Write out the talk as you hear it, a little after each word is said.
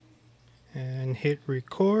and hit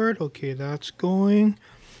record. Okay, that's going.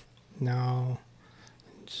 Now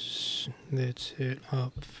let's hit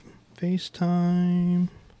up FaceTime.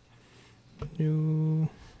 New.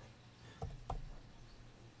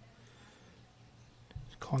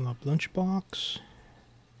 Calling up Lunchbox.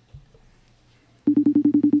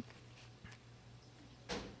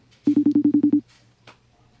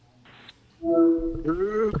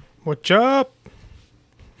 What's up?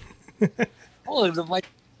 Oh, the mic.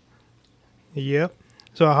 Yep.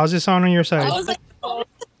 So how's it sound on your I side? was like,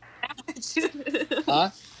 huh?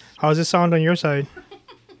 How's it sound on your side?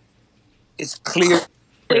 It's clear,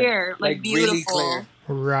 Clear, like really beautiful. clear.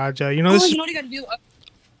 Raja, you Oh, this. you know what you gotta do?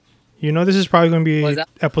 You know this is probably going to What's be that?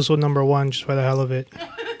 episode number 1, just for the hell of it.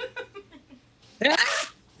 Yeah.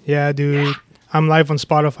 Yeah, dude. I'm live on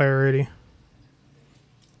Spotify already.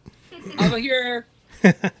 I'm here.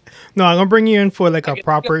 No, I'm gonna bring you in for like a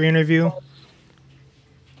proper interview.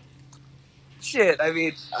 Shit, I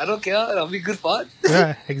mean, I don't care. It'll be good fun.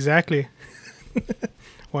 Yeah, exactly.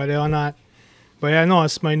 Why the hell not? But yeah, no,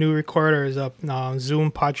 it's my new recorder is up now.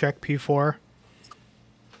 Zoom PodTrack P4.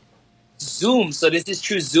 Zoom. So this is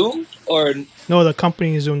true Zoom or No, the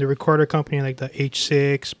company Zoom, the recorder company, like the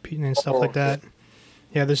H6 and stuff like okay. that.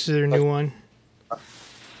 Yeah, this is their new one.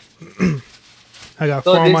 I got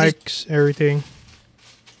So 4 this is mics, everything.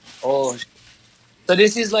 oh. So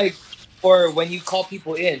this is like for when you call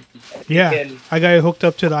people in. You Yeah, can. I got it hooked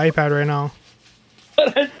up to the iPad right now.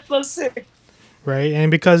 That's so sick. Right,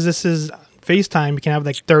 and because this is FaceTime, you can have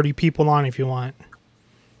like 30 people on if you want.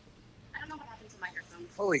 I don't know what happened to microphones.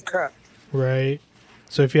 Holy crap. Right.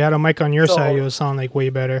 So if you had a mic on your side, it So would sound like way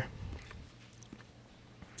better.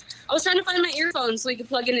 I was trying to find my earphones so he could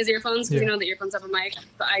plug in his earphones because Yeah. you know the earphones have a mic,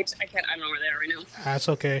 but I can't. I don't know where they are right now. That's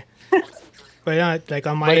okay. But yeah, like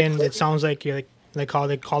on my but end, it sounds like you like how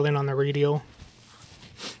they call in on the radio.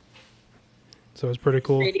 So it's pretty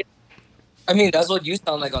cool. Radio. I mean that's what you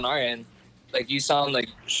sound like on our end. Like you sound like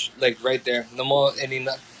right there. No more any.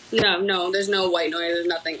 No, there's no white noise. There's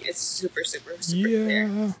nothing. It's super clear.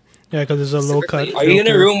 Yeah. Yeah, because there's a low Super cut clean. Are you in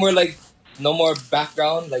a filter. room where like no more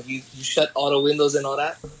background? Like you shut all the windows and all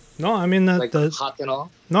that? No, I'm in Like hot and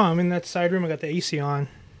all? I'm in that side room. I got the AC on.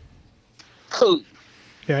 Cool.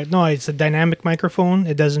 Yeah, no, it's a dynamic microphone.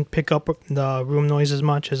 It doesn't pick up the room noise as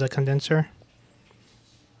much as a condenser.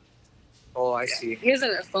 Oh, I see. He has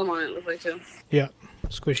a foam on it. Looks like too. Yeah,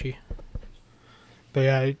 squishy. But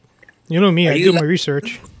yeah, you know me. Are I you do my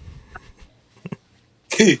research.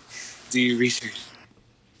 Do you research?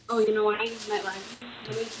 Oh, you know what? I use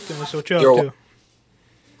Nightline. So what you up You're to?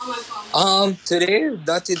 On my phone. Today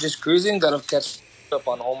that's it. Just cruising. Gotta catch up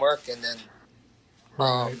on homework and then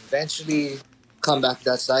Right. eventually come back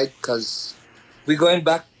that side because we going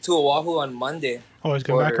back to Oahu on Monday. Oh, it's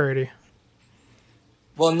going back already.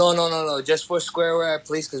 Well, no. Just for Square where I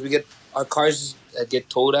place because we get our cars get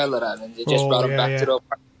towed out of that and they just brought them back to the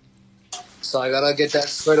apartment. So I gotta get that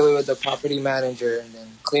squared away with the property manager and then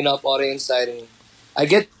clean up all the inside. And I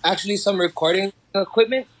get actually some recording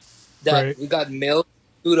equipment that we got mailed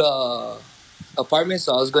to the apartment.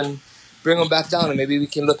 So I was gonna bring them back down and maybe we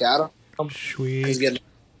can look at them. Sweet.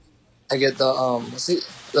 I get the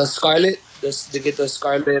the Scarlett. They get the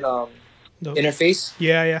Scarlett interface.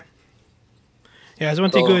 Yeah. It's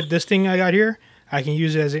one thing good. This thing I got here, I can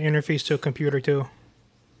use it as an interface to a computer too.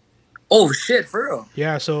 Oh shit, for real?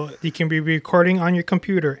 Yeah, so you can be recording on your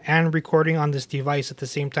computer and recording on this device at the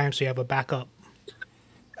same time, so you have a backup.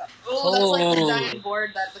 Oh, that's like the giant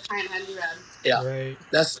board that the client had you had. Yeah, right.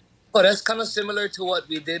 That's kind of similar to what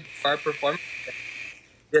we did for our performance,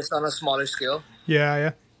 just on a smaller scale.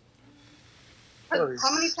 Yeah. How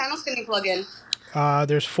many channels can you plug in?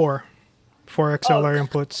 There's 4 XLR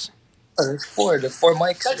inputs. Oh, there's 4. The 4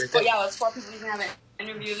 mics. That's 4 people. You can have an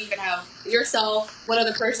interview. You can have yourself, one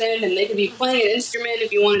other person, and they could be playing an instrument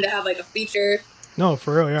if you wanted to have like a feature. No,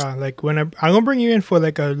 for real, yeah. Like when I'm gonna bring you in for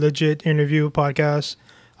like a legit interview podcast.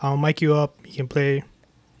 I'll mic you up. You can play.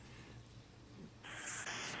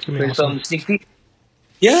 Play some sneak peek.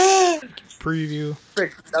 Yeah. Preview.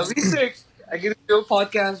 Frick, that'd be sick. I get to do a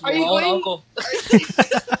podcast with my own uncle.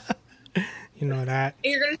 You know that.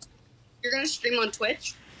 You're gonna stream on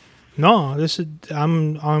Twitch? No,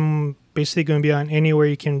 I'm basically gonna be on anywhere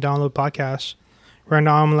you can download podcasts. Right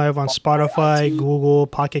now I'm live on Spotify, Google,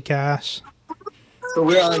 Pocket Casts. So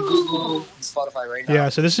we're on Google and Spotify right now. Yeah,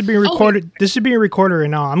 so this is being recorded. This is being recorded right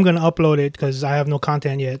now. I'm gonna upload it because I have no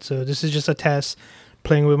content yet. So this is just a test,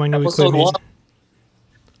 playing with my new equipment. 1.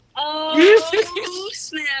 Oh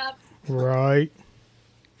snap! Right.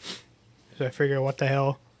 So I figure, what the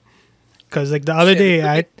hell? Because like the other day,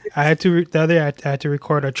 I had to I had to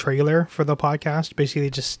record a trailer for the podcast. Basically,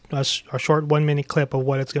 just a short 1 minute clip of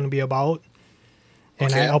what it's going to be about,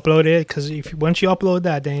 and I uploaded it because once you upload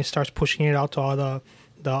that, then it starts pushing it out to all the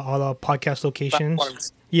podcast locations.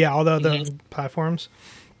 Platforms. Yeah, all the other platforms.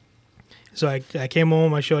 So I came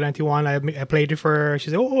home, I showed Auntie Juan, I played it for her. She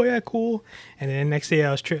said, "Oh yeah, cool." And then the next day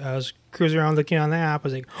I was cruising around looking on the app. I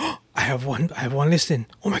was like, "Oh, I have one listen.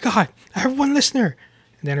 Oh my god, I have one listener."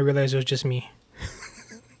 And then I realized it was just me.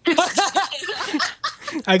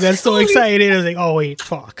 I got so excited. I was like, "Oh wait,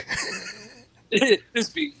 fuck."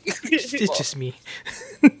 It's me. It's just me.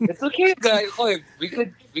 It's okay, guys. Oh, we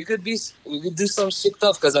could do some shit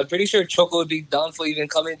stuff because I'm pretty sure Choco would be down for even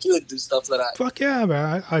coming to and do stuff like that. Fuck yeah,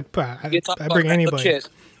 bro. I Talk bring about anybody. shit.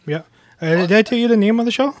 Yeah. Did I tell you the name of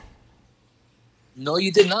the show? No,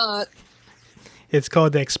 you did not. It's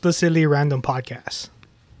called the Explicitly Random Podcast.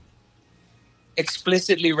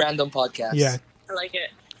 Explicitly Random Podcast. Yeah. I like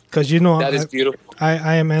it. Because you know, That is beautiful.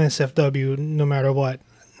 I am NSFW no matter what.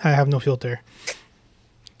 I have no filter.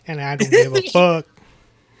 And I don't give a fuck.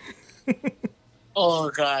 Oh,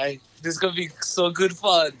 guy. This is going to be so good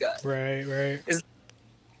fun, guy. Right.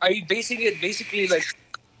 Are you basing it basically like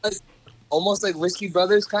almost like Whiskey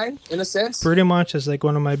Brothers kind, in a sense? Pretty much. It's like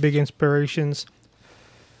one of my big inspirations.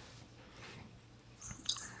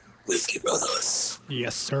 Whiskey Brothers.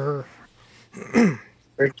 Yes, sir.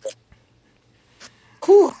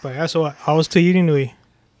 Cool. But yeah, so how was Tahiti Nui?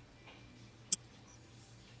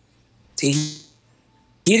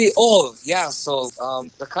 Oh yeah, so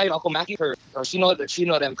the guy Uncle Mackie, she know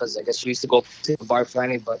them because I guess she used to go to the bar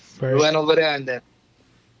planning, but Right. we went over there and then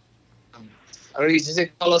I don't know, he just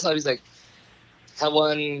like call us out. He's like, had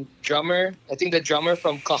one drummer. I think the drummer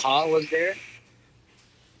from Kaha was there,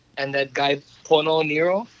 and that guy Pono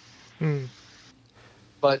Nero. Hmm.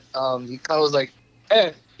 But he kind of was like,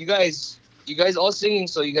 "Hey, you guys all singing,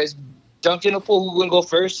 so you guys jumped in the pool. Who's gonna go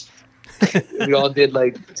first?" We all did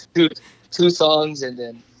like two songs and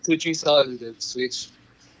then 2-3 songs and then switch.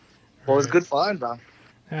 But it was good fun, bro.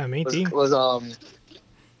 Yeah, me too.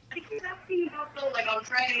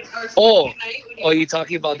 You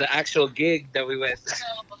talking about the actual gig that we went?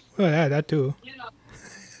 Oh yeah, that too.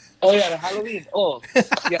 Oh yeah, the Halloween. Oh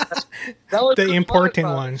yeah, that was The good important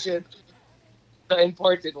fun, one. shit. The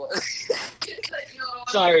important one.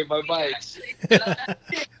 Sorry, my mic.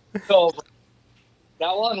 No,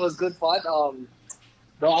 that one was good fun.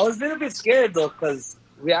 No, I was a little bit scared though because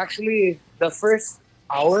we actually the first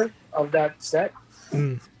hour of that set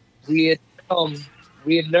we had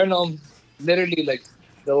learned literally like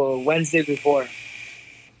the Wednesday before.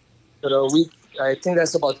 So the week, I think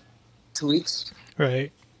that's about 2 weeks.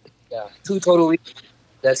 Right. Yeah, 2 total weeks.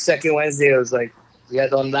 That second Wednesday, it was like we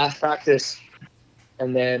had on last practice,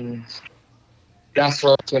 and then that's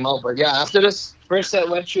what came out. But yeah, after this first set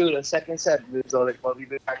went through, the second set we was all like, well, we've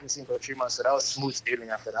been practicing for 3 months, so that was smooth sailing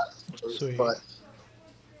after that. Sweet. But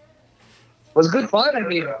it was good fun. I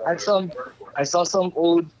mean, I saw some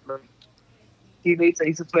old teammates I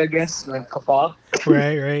used to play against, like Kapal.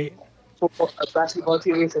 Right. Basketball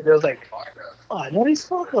teammates, and they was like, "Oh, I know this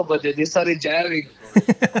fucker," but then they started jamming.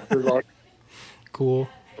 Cool.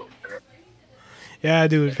 Yeah,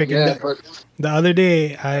 dude. Yeah, The other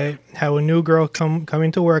day, I had a new girl come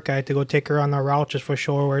into work. I had to go take her on the route just for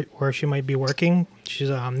sure where she might be working.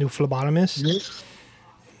 She's a new phlebotomist.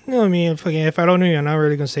 You know what I mean? If I don't know you, I'm not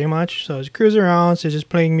really going to say much. So I was cruising around, so just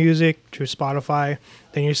playing music through Spotify.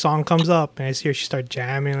 Then your song comes up, and I see her, she started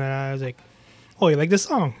jamming. And I was like, "Oh, you like this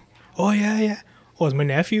song?" "Oh, yeah. "Oh, it's my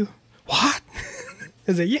nephew." "What?" I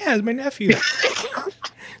was like, "Yeah, it's my nephew."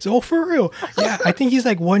 So, "Oh, for real?" "Yeah, I think he's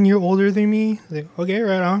like 1 year older than me." I was like, "Okay,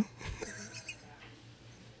 right on."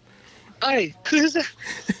 Hi, who's that?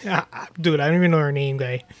 Dude, I don't even know her name,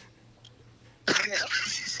 guy.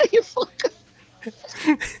 You fucker.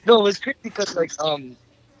 No, it was crazy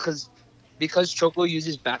because because Choco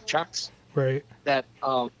uses backtracks. Right. That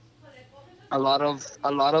a lot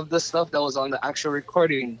of the stuff that was on the actual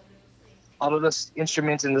recording, all of the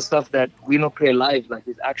instruments and the stuff that we don't play live, like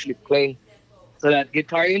is actually playing. So that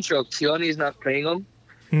guitar intro, Keone is not playing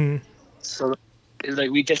them. So it's like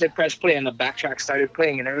we just hit press play and the backtrack started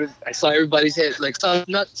playing, and I saw everybody's head, like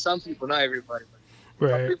some people, not everybody, but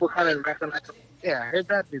some people kind of recognize. Yeah, I heard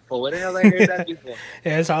that before. What the hell I heard that before?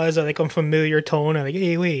 Yeah, it's always like a familiar tone. I'm like,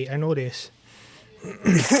 hey, wait, I know this.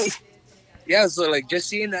 Yeah, so like just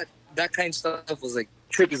seeing that kind of stuff was like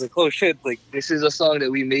trippy. Like, oh shit, like this is a song that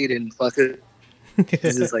we made and fucking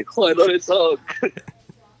this is like, oh, I know this song.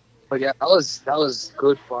 But yeah, that was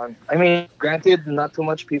good fun. I mean, granted, not too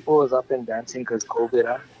much people was up and dancing because COVID,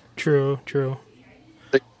 huh? True.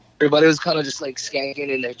 Like, everybody was kind of just like skanking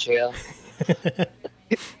in their chair.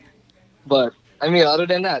 But I mean, other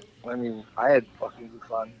than that, I mean, I had fucking good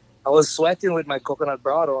fun. I was sweating with my coconut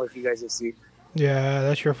bottle. If you guys have seen, Yeah,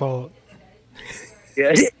 that's your fault.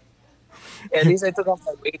 yeah. At least I took off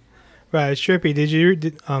my weight. Right, it's trippy. Did you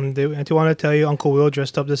want to tell you Uncle Will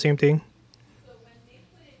dressed up the same thing?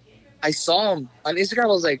 I saw him on Instagram. I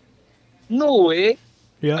was like, no way.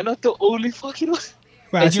 Yeah. I'm not the only fucking one.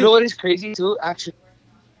 Right, I And you know see. what is crazy too? Actually,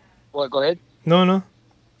 what? Go ahead. No, no.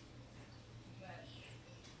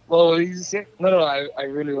 Well, what did you say? No, I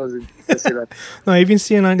really wasn't gonna say that. No, I've been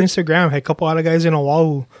seeing on Instagram had a couple other guys in a wall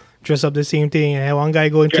who dress up the same thing. And had one guy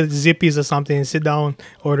go into the Zippies or something and sit down,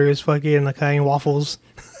 order his fucking Italian waffles.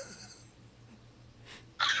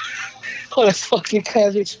 Oh, that's fucking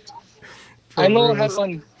cabbage. I know I had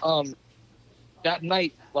reals. one that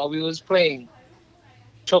night while we was playing.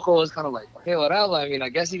 Choco was kind of like, okay, whatever. I mean, I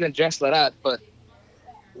guess you can dress like that, but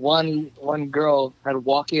one girl had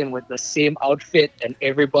walked in with the same outfit, and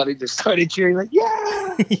everybody just started cheering like,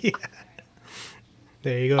 yeah, Yeah.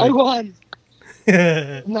 There you I go. won.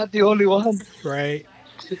 I'm not the only one, Right.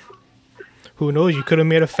 Who knows? You could have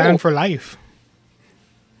made a fan Oh. for life.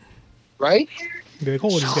 right? Be like, oh,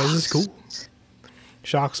 these guys is cool.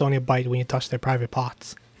 Sharks only bite when you touch their private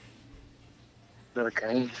parts.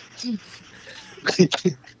 Okay.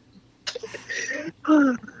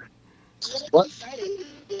 What?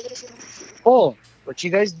 Oh, what you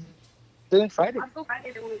guys doing Friday? Uncle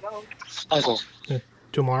Friday, they want to go. Uncle.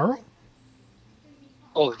 Tomorrow?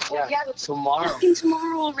 Oh, yeah. Yeah, Tomorrow. fucking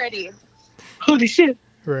tomorrow already. Holy shit.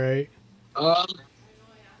 Right. Um.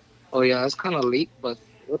 Oh yeah, it's kind of late, but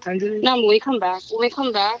what time did it? No, when we come back, we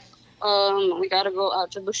gotta go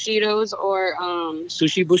out to Bushido's or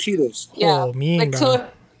Sushi Bushidos. yeah, Oh, mean, like bro. so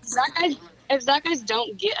if that guys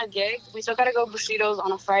don't get a gig, we still gotta go Bushido's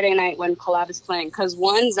on a Friday night when Collab is playing. Cause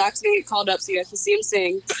one, Zach's gonna get called up so you guys can see him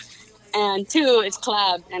sing, and two, it's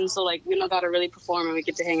Collab, and so like we don't gotta really perform and we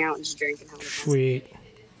get to hang out and just drink and have a fun. Sweet.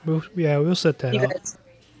 We'll set that You up. guys,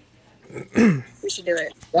 we should do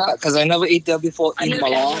it. Yeah, because I never ate there before I in never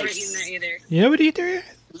Malong. eaten there either. You never eat there yet?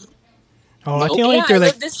 Oh, I Nope. think I Yeah, ate there I like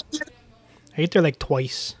lived this. I ate there like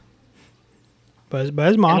twice. But it's And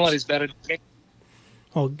what mops. is better?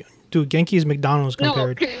 Oh, dude, Genki's McDonald's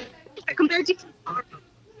compared. No, compared to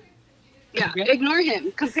yeah, Okay. ignore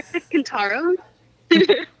him. Compared to Kintaro,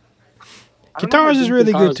 Guitars is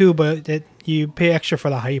really good too, but you pay extra for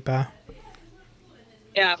the hype, huh?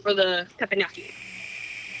 yeah, for the teppanyaki.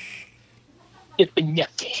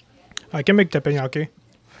 I can make teppanyaki.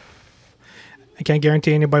 I can't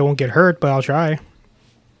guarantee anybody won't get hurt, but I'll try.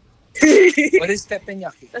 What is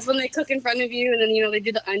teppanyaki? That's when they cook in front of you, and then they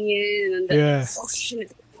do the onion and the Yeah. oh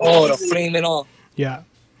shit. Oh, the flame and all. Yeah.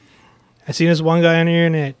 I seen this one guy on the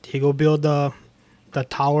internet. He go build the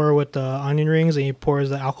tower with the onion rings, and he pours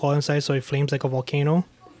the alcohol inside so it flames like a volcano.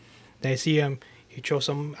 Then I see him. He throw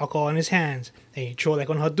some alcohol in his hands, and he throw like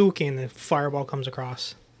on Hadouken, and the fireball comes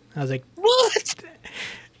across. I was like, What?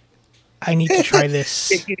 I need to try this.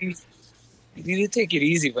 Take it easy. You need to take it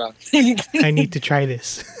easy, bro. I need to try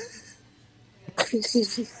this.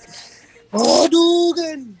 Oh,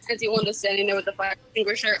 Dugan. As you want standing there with the fire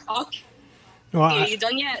extinguisher. Oh, Well, are you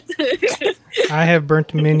done yet? I have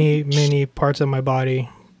burnt many parts of my body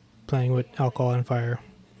playing with alcohol and fire.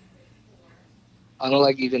 I don't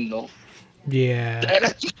like even know. Yeah.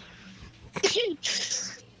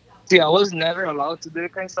 See, I was never allowed to do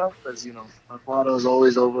that kind of stuff because, my father was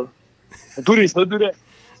always over. Do this, don't do that.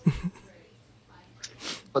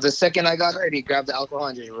 But the second I got hurt, he grabbed the alcohol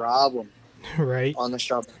and just robbed him Right. on the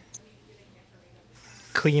shop.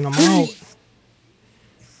 Clean them out.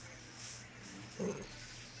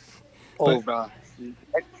 Oh, bro.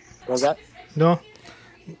 What was that? No.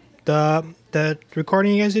 The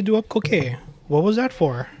recording you guys did do up Coquet. What was that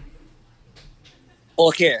for?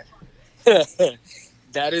 Okay.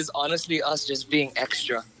 That is honestly us just being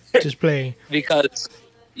extra. Just playing. Because,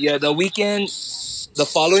 the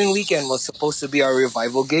following weekend was supposed to be our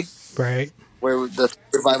revival gig, Right. where the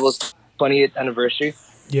revival's 20th anniversary.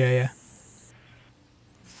 Yeah.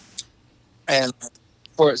 And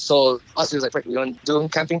so us was like, we're going to do a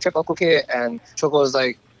camping trip up, okay? And Choco was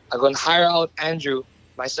like, I'm going to hire out Andrew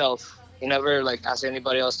myself. He never asked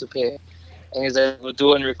anybody else to pay. And he's like, we'll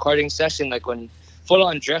do a recording session, when full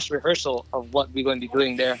on dress rehearsal of what we're going to be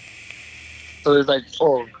doing there. So it's like,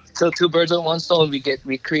 kill two birds with one stone.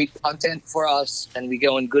 We create content for us, and we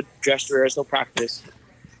go in good dress rehearsal practice.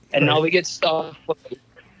 And now Right. we get stuff.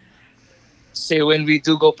 Say when we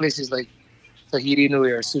do go places like Tahiti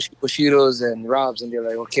Nui or Sushi Bushidos and Rob's, and they're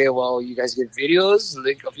like, okay, well, you guys get videos,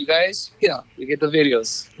 link of you guys. Yeah, we get the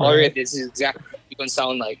videos. Right. All right, this is exactly what you're gonna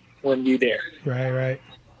sound like when you're there. Right.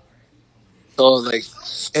 So like,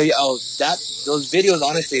 that those videos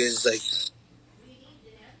honestly is like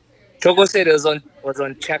Choco said it was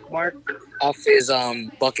on check mark off his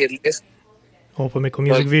bucket list. Oh, for make a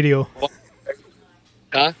music But video.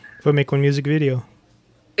 huh? For make one music video.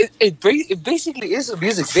 It basically is a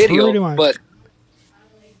music video, Pretty much.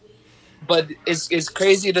 but it's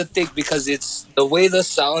crazy to think because it's the way the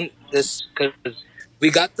sound this because we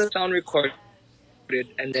got the sound recorded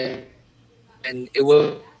and it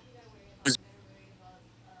was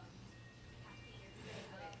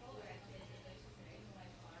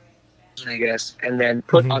I guess and then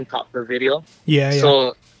put Hmm. on top of the video. Yeah, yeah.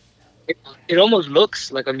 So it almost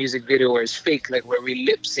looks like a music video where it's fake, like where we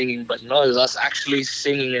lip singing, but no, it's us actually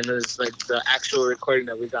singing and it's like the actual recording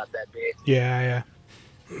that we got that day. Yeah,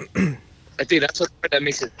 yeah. I think that's what that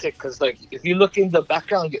makes it tick because like if you look in the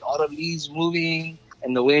background, you get all the leaves moving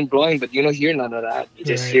and the wind blowing, but you don't hear none of that. You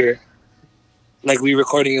just Right. hear like we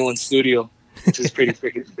recording in one studio, which is pretty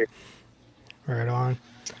freaking sick. Right on.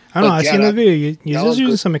 I don't know. I Yeah, seen the video. You're that just was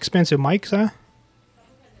using good. some expensive mics, huh?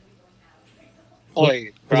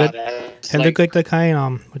 Boy, Was bro, it? that's It looked like like the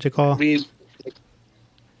kind what you call? we.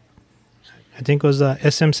 I think it was the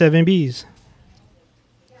SM7Bs.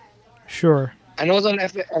 Sure. I know it's on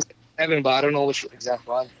F7, but I don't know which exact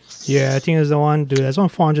one. Yeah, I think it's the one, dude. That's one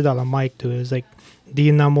 $400 mic, dude. It's like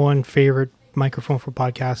the number one favorite microphone for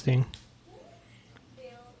podcasting.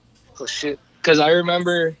 Oh shit! Because I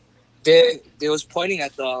remember they was pointing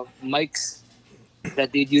at the mics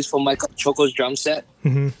that they'd use for Michael Choco's drum set,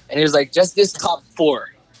 Hmm. and he was like, "Just this top four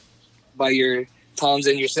by your toms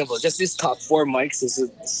and your cymbals. Just this top four mics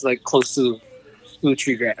is like close to 2 or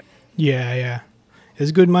 3 grand. Yeah, yeah.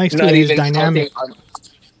 It's good mics too. Not And it's even counting. dynamic.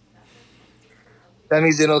 That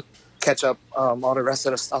means it'll catch up all the rest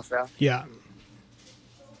of the stuff, yeah. Yeah.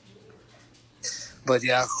 But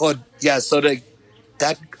yeah, so that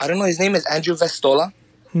I don't know. His name is Andrew Vestola.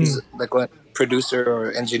 Hmm. He's like a producer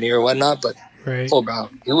or engineer or whatnot. But Right. bro,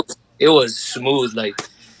 it was smooth. Like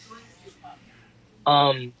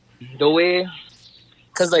the way,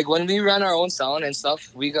 cause like when we run our own sound and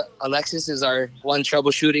stuff, we got Alexis is our one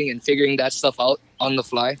troubleshooting and figuring that stuff out on the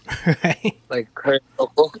fly, Right. like her.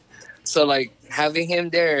 So like having him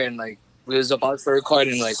there and like we was about to record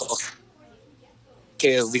and like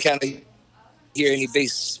okay, we can't hear any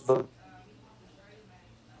bass.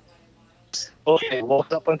 Okay,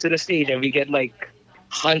 walk up onto the stage and we get like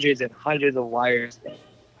hundreds and hundreds of wires,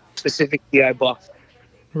 specific DI box,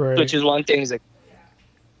 Right. which is one thing. Is like,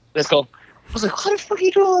 let's go. I was like, how the fuck are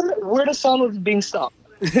you doing? Where the sound was being stopped?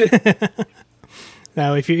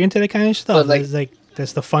 Now, if you're into that kind of stuff, But, like- it's like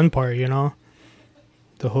that's the fun part, you know,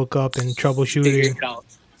 the hookup and Figure troubleshooting. it out.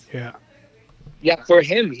 Yeah. Yeah, for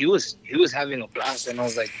him, he was having a blast, and I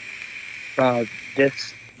was like,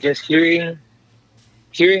 just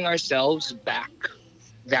hearing ourselves back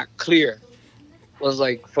that clear was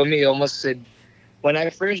like for me almost said when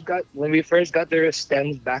we first got the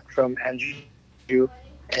stems back from Andrew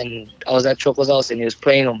and I was at Choco's house and he was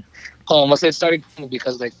playing them. Oh, almost it started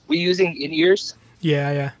because like we using in ears,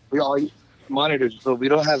 Yeah, yeah. we all use monitors, but we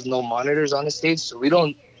don't have no monitors on the stage, so we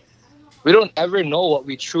don't ever know what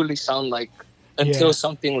we truly sound like until Yeah.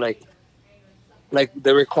 something like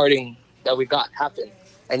the recording that we got happened.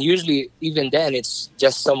 And usually, even then, it's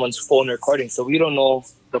just someone's phone recording, so we don't know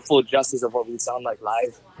the full justice of what we sound like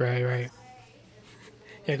live. Right, right.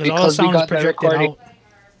 Yeah, because all the Because we sound is got that projected recording. out.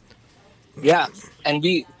 Yeah, and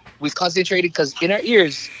we concentrated because in our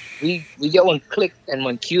ears we get one click and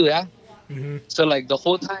one cue, yeah. Hmm. So like the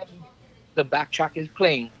whole time the backtrack is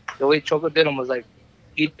playing, the way Choco did them was like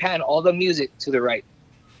he'd pan all the music to the right,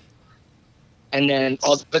 and then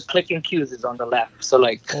all the clicking cues is on the left. So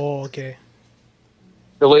like Oh, okay.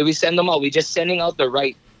 the way we send them out, we just sending out the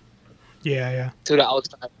right Yeah, yeah. to the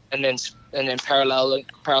outside, and then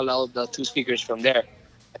parallel the two speakers from there.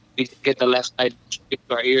 We get the left side to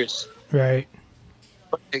our ears. Right.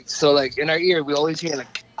 So like in our ear, we always hear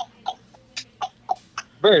like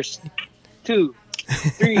verse 2,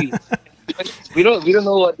 3. we don't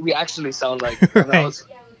know what we actually sound like. Right.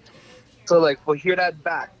 So like we'll hear that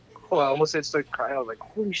back. Oh, I almost started crying. I was like,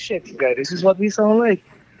 holy shit, you guys, this is what we sound like.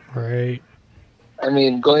 Right. I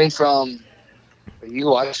mean, you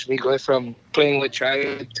watched me going from playing with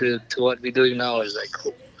Tribe to what we're doing now is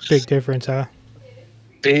like Big difference, huh?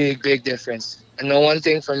 big difference. And the one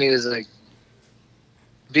thing for me is like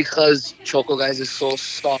because Choco guys is so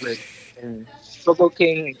solid and Choco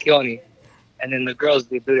King and Keone, and then the girls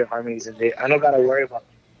they do their harmonies and I don't gotta worry about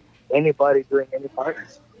anybody doing any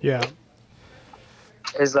parts. Yeah.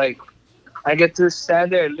 It's like I get to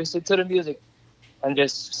stand there, listen to the music, and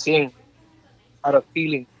just sing out of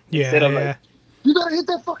feeling Yeah, instead of yeah. like You gotta hit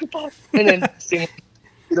that fucking part. And then sing.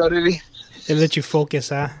 You know what I mean? It let you focus,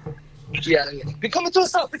 huh? Yeah. Be coming to a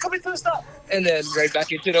stop. Be coming to a stop. And then right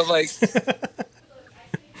back into the like.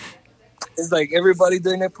 It's like everybody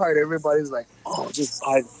doing their part. Everybody's like, oh, just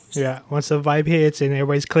vibe. Yeah. Once the vibe hits and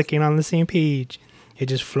everybody's clicking on the same page, it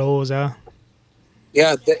just flows, huh?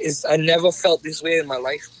 Yeah, I never felt this way in my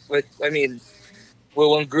life. But I mean, with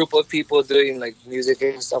one group of people doing like music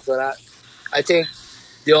and stuff like that. I think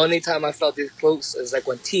the only time I felt this close is like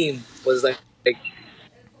when team was like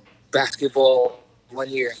basketball 1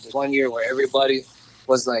 year. There's 1 year where everybody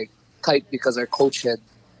was like tight because our coach had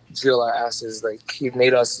drill our asses. Like he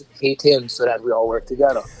made us hate him so that we all work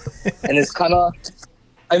together. And it's kind of,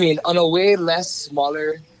 I mean, on a way less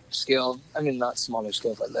smaller scale. I mean, not smaller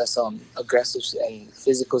scale, but less aggressive and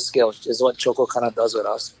physical scale, which is what Choco kind of does with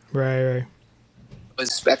us. Right.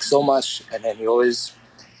 Respect so much, and then he always,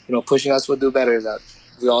 pushing us to do better. That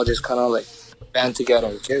we all just kind of like band together.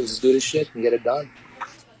 Okay, let's do this shit and get it done.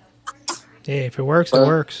 Hey, if it works, it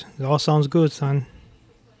works. It all sounds good, son.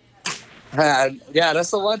 Yeah,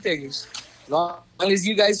 that's the one thing. As long as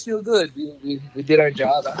you guys feel good, we did our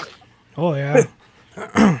job. Oh yeah.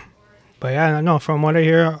 But yeah, no. From what I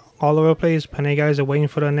hear, all over the place, Panay guys are waiting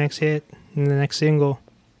for the next hit and the next single.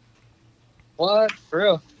 What? For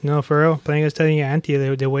real? No, for real. Panay guys telling you, Auntie,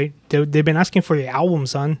 they've been asking for your album,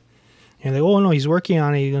 son. And like, oh no, he's working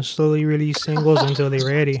on it. He's gonna slowly release singles until they're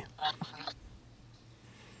ready.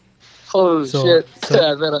 Holy shit!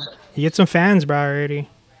 Yeah, you get some fans, bro. Already,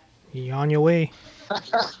 you on your way.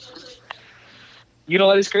 You know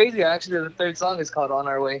what is crazy? Actually, the third song is called "On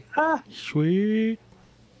Our Way." Sweet.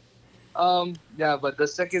 Yeah, but the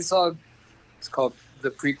second song is called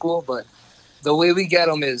 "The Prequel." But the way we get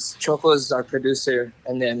them is Choco is our producer,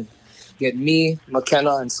 and then get me,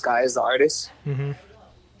 McKenna, and Sky as the artist. Mm-hmm.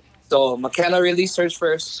 So McKenna released hers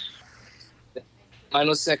first. Mine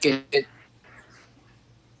was second.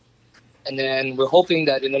 And then we're hoping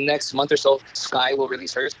that in the next month or so, Sky will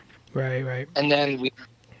release hers. Right. And then we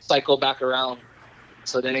cycle back around.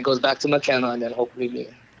 So then it goes back to McKenna and then hopefully me.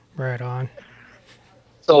 Right on.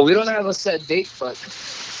 So we don't have a set date, but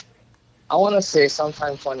I want to say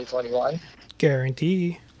sometime 2021.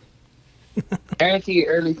 Guarantee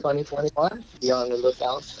early 2021. Be on the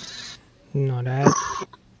lookout. No, that.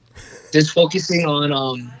 Just focusing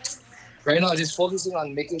on, right now,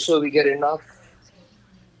 making sure we get enough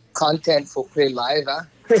content for Play Live, huh?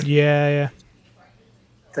 Yeah.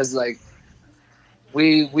 Because like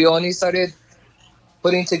we only started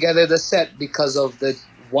putting together the set because of the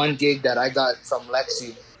one gig that I got from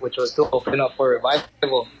Lexi, which was to open up for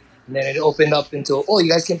Revival. And then it opened up into, oh, you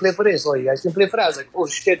guys can play for this, oh, you guys can play for that. I was like, oh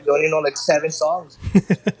shit, we only know like 7 songs.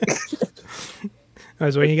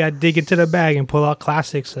 That's when you got to dig into the bag and pull out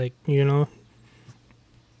classics, like, Hey,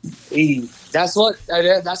 that's what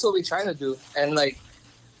we're trying to do. And like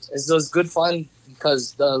it was good fun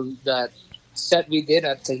because that set we did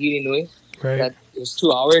at Tahiti Nui, right. That it was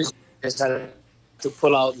 2 hours. Just had to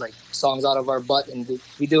pull out like songs out of our butt, and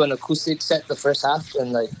we do an acoustic set the first half,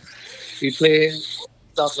 and like we play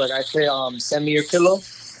stuff like I play "Send Me Your Pillow."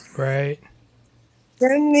 Right.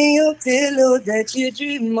 Send me your pillow that you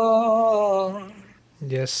dream on.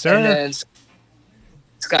 Yes, sir. And then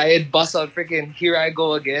Sky had bust out freaking "Here I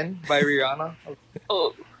Go Again" by Rihanna.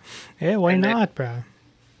 Oh. Yeah, why not, bro?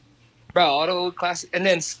 Bro, all the old classic. And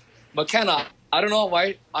then McKenna, I don't know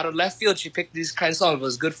why, out of left field, she picked these kind of songs. It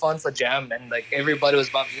was good fun for jam, and like everybody was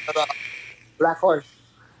bumping. Black Horse.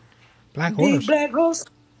 Black Horse. Black Horse.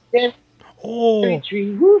 Yeah. Oh. When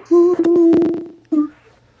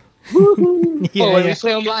we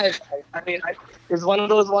play them live, I mean, it's one of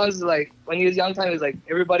those ones like when you're young time, it's like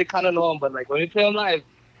everybody kind of know them, but like when we play them live,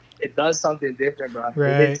 it does something different, bro.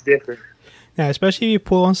 Right. It's different. Yeah, especially if you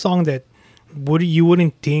pull on a song that you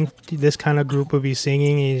wouldn't think this kind of group would be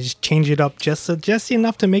singing, and just change it up just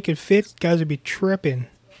enough to make it fit. Guys would be tripping.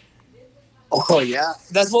 Oh yeah,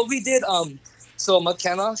 that's what we did. So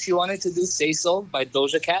McKenna, she wanted to do "Say So" by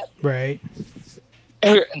Doja Cat. Right.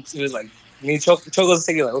 And she was like, me and Choco was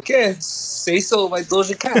thinking like, okay, "Say So" by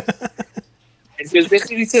Doja Cat. And he was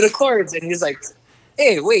basically to the chords, and he's like,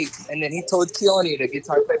 hey, wait. And then he told Keone, the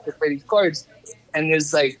guitar player, to play these chords. And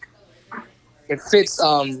it's like, it fits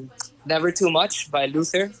 "Never Too Much" by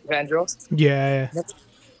Luther Vandross. Yeah.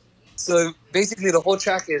 So basically the whole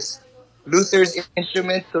track is Luther's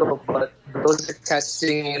instrumental, but Doja Cat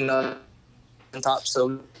singing on top.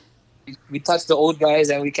 So we touch the old guys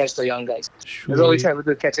and we catch the young guys. Sweet. That's what we try to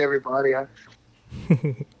do, catch everybody, huh?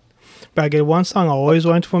 But I get one song I always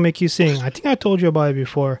wanted to make you sing. I think I told you about it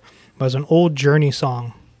before, but it's an old Journey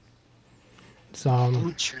song. It's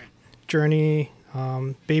Journey,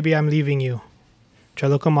 "Baby I'm Leaving You." Try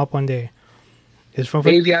to look them up one day. It's from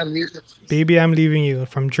Baby, I'm leaving. Baby, I'm Leaving You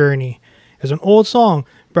from Journey. It's an old song,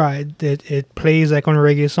 bro. It plays like on a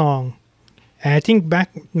reggae song. And I think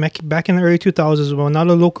back in the early 2000s, well, not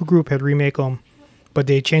a local group had remake them, but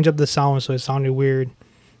they changed up the sound so it sounded weird.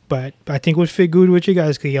 But I think it would fit good with you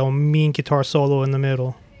guys because you have a mean guitar solo in the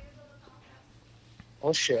middle.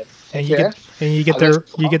 Oh shit! And Okay. you get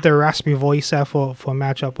the raspy voice set for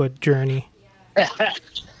matchup with Journey.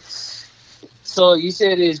 So you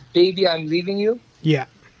said it's Baby, I'm Leaving You? Yeah.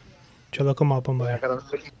 Should look them up on my.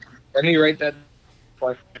 Let me write that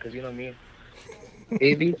because you know me.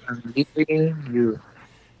 Baby, I'm Leaving You.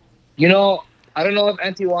 You know, I don't know if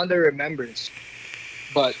Auntie Wanda remembers,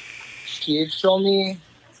 but she'd show me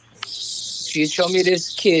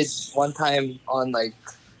this kid one time on like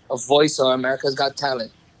a Voice or America's Got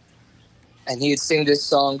Talent, and he'd sing this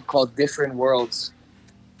song called Different Worlds.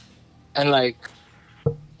 And like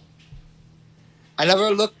I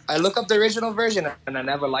look up the original version and I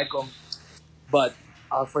never like them, but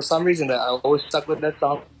for some reason I always stuck with that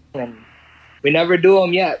song, and we never do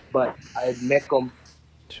them yet, but I'd make them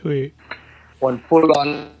Sweet. one full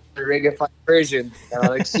on reggae version, and I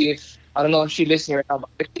like see if I don't know if she listening right now,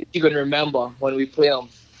 but if she can remember when we play them.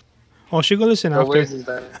 Oh, she go listen The after. words is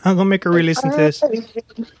that, I'm gonna make her re-listen to this.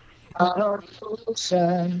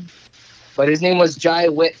 But his name was Jai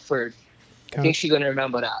Whitford. I Okay. think she's gonna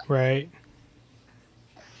remember that. Right.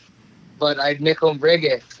 But I'd make him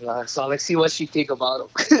reggae. So let's see what she think about him.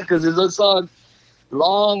 Because it's a song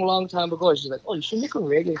long time ago. She's like, oh, you should make him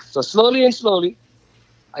reggae. So slowly and slowly,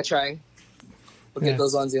 I try. We'll get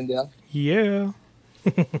those ones in there. Yeah.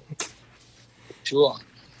 Sure.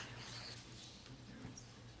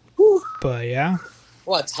 But yeah.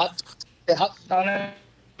 What's hot? Hot down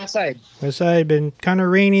outside. Outside been kind of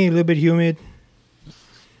rainy, a little bit humid.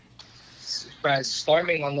 It's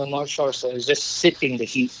storming on the North Shore, so it's just sitting the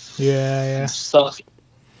heat. Yeah. Stuff.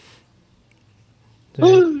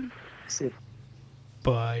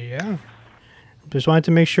 But yeah. Just wanted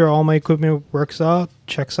to make sure all my equipment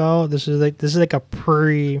checks out. This is like a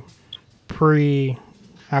pre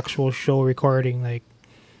actual show recording, like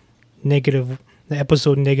the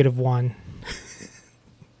episode -1.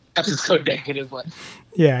 Episode -1.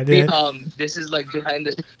 Yeah. This is like behind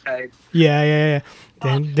the side. Yeah.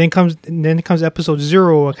 Then comes episode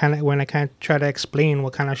 0, when I kind of try to explain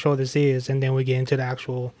what kind of show this is, and then we get into the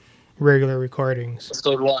actual regular recordings.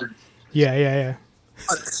 Episode 1. Yeah.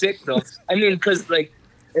 That's sick though. I mean, because like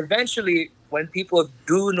eventually, when people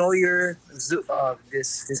do know your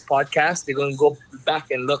this podcast, they're gonna go back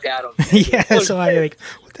and look at them. Yeah. So I like,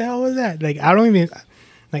 what the hell was that? Like, I don't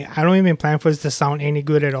even plan for this to sound any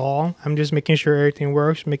good at all. I'm just making sure everything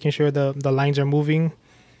works, making sure the lines are moving.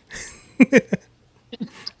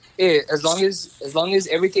 Yeah, as long as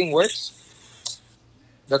everything works,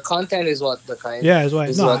 the content is what the kind. Yeah, is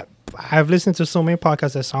what. I've listened to so many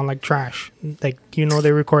podcasts that sound like trash. Like,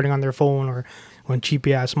 they're recording on their phone or on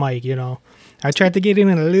cheapy ass mic. I tried to get in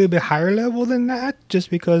at a little bit higher level than that, just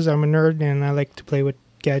because I'm a nerd and I like to play with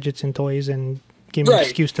gadgets and toys and give me an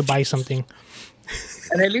excuse to buy something.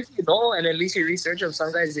 And at least you know, and at least you research them.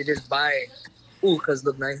 Some guys, they just buy, because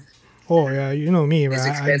look nice. Oh yeah, you know me, it's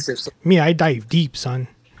right? expensive. I dive deep, son.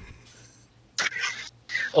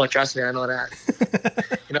 Oh, trust me, I know that.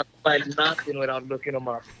 Buy nothing without looking them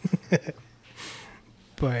up.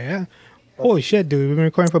 But yeah, holy shit, dude, we've been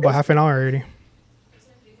recording for about half an hour already.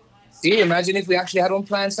 See, imagine if we actually had one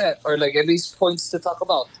plan set, or like at least points to talk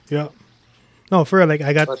about. Yeah. No, for real, like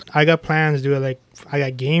I got plans, dude. Like I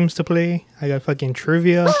got games to play. I got fucking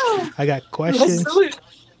trivia. I got questions.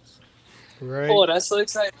 Right. Oh, that's so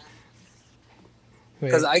exciting.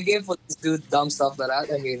 Because I gave for this dude dumb stuff like that.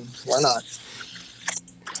 I mean, why not?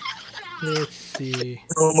 Let's see.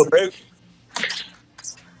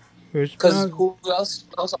 Because who else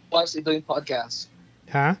on Kawaii doing podcasts?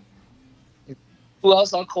 Huh? Who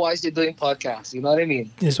else on Kawaii doing podcasts? You know what I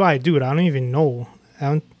mean? That's why, dude. I don't even know.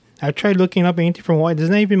 I tried looking up anything from Hawaii. There's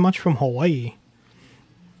not even much from Hawaii.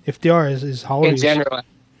 If there are, is Hawaii. In general.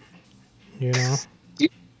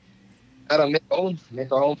 Gotta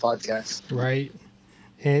make our own podcast. Right.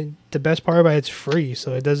 And the best part about it's free,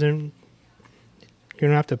 so it doesn't. You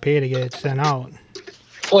don't have to pay to get it sent out.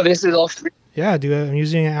 Oh, this is all free? Yeah, dude. I'm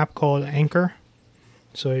using an app called Anchor.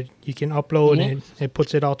 So you can upload and it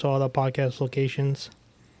puts it out to all the podcast locations.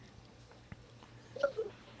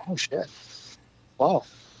 Oh, shit. Wow.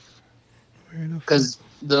 Because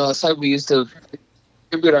the site we used to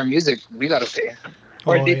distribute our music, we got to pay.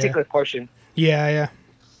 Or they take a portion. Yeah.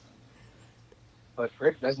 But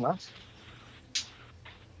frick, that's nuts.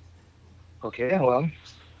 Okay, well,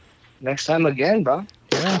 next time again, bro.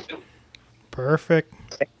 Yeah. Perfect.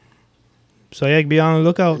 So yeah, be on the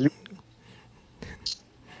lookout.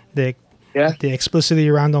 The Explicitly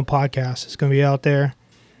Random podcast is gonna be out there.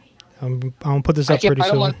 I'm gonna put this up pretty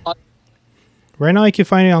soon. Right now, you can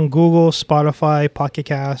find it on Google, Spotify, Pocket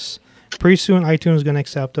Casts. Pretty soon, iTunes is gonna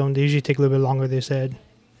accept them. They usually take a little bit longer. They said.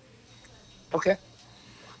 Okay.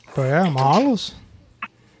 But yeah, mahalos.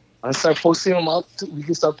 I'll start posting them out. We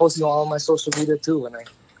can start posting on all my social media too when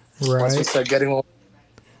once we start getting more.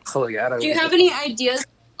 Oh yeah. Do you have any ideas?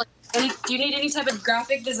 Do you need any type of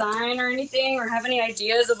graphic design or anything, or have any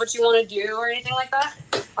ideas of what you want to do or anything like that,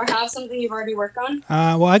 or have something you've already worked on?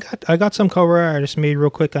 Well, I got some cover art I just made real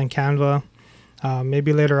quick on Canva.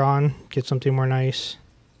 Maybe later on get something more nice.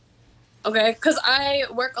 Okay, because I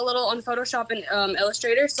work a little on Photoshop and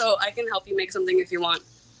Illustrator, so I can help you make something if you want.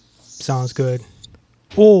 Sounds good.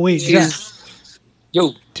 Oh wait, Jack.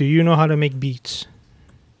 Yo. Do you know how to make beats?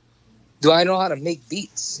 Do I know how to make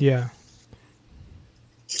beats? Yeah.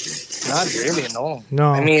 Not really, no.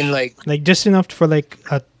 No. I mean, like just enough for like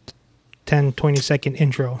a 10, 20-second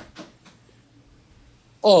intro.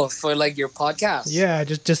 Oh, for like your podcast? Yeah,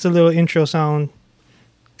 just a little intro sound.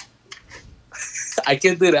 I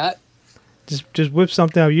can do that. Just whip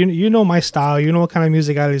something up. You know my style. You know what kind of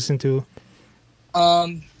music I listen to.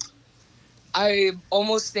 I'm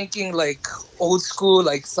almost thinking like old school,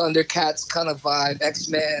 like Thundercats kind of vibe,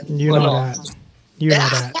 X-Men. You know that. You know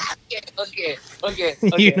that. Okay.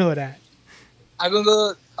 You know that.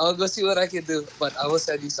 I'll go see what I can do, but I will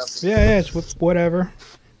send you something. Yeah, it's whatever.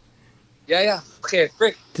 Yeah. Okay,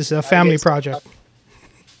 great. This is a family project.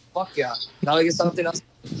 Fuck yeah. Now I get something else.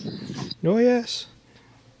 Oh, yes.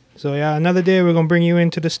 So, yeah, another day we're going to bring you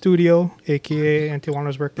into the studio, a.k.a.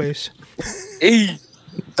 Antijuana's workplace. Hey,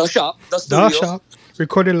 the shop. The studio. The shop.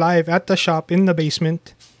 Recorded live at the shop in the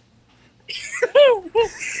basement.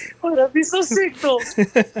 Oh, that'd be so sick, though.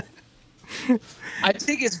 I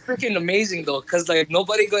think it's freaking amazing, though, because, like,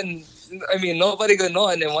 nobody gonna know,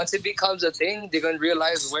 and then once it becomes a thing, they're gonna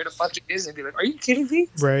realize where the fuck it is, and be like, are you kidding me?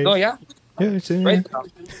 Right. Oh, yeah? Yeah, it's in right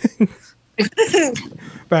there.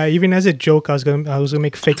 But even as a joke, I was gonna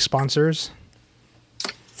make fake sponsors.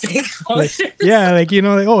 Fake sponsors?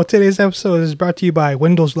 Today's episode is brought to you by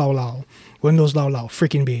Windows Lau Lau. Windows Lau Lau,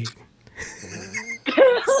 freaking big.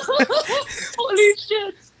 Holy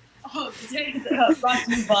shit! Oh, today's brought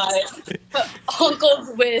to you by uncles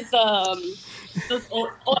with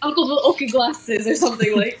uncles with Oki glasses or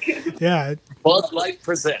something like. Yeah. Bud Light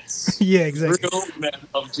presents. Yeah, exactly. Real Men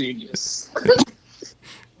of Genius.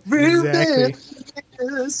 Exactly.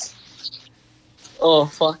 Oh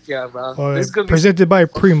fuck yeah, bro! Presented by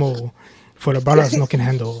Primo for the brothers no can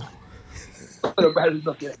handle. For the brothers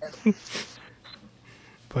no can handle.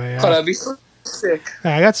 But yeah, that'd be so sick.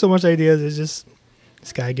 I got so much ideas. It's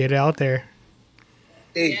just gotta get it out there.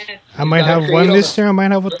 Hey, I might have one listener. I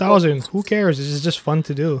might have 1,000. Who cares? This is just fun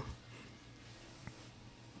to do.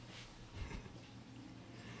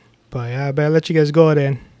 But yeah, I better let you guys go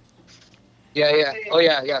then. Yeah. Oh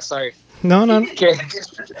yeah. Sorry. No. Okay.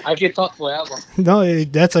 I can talk forever. No,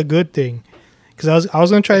 that's a good thing. Because I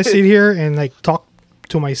was gonna try to sit here and like talk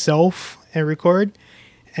to myself and record,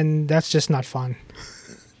 and that's just not fun.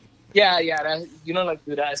 Yeah. Like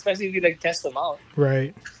do that, especially if you like test them out.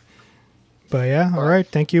 Right. But yeah, all right.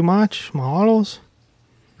 Thank you much. Mahalos.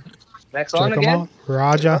 Next one again. Out.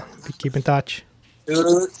 Raja. Keep in touch. Dude.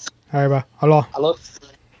 All right, bro. Hello.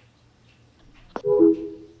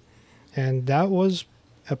 And that was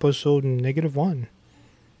episode -1.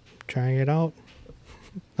 Trying it out.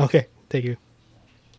 Okay, thank you.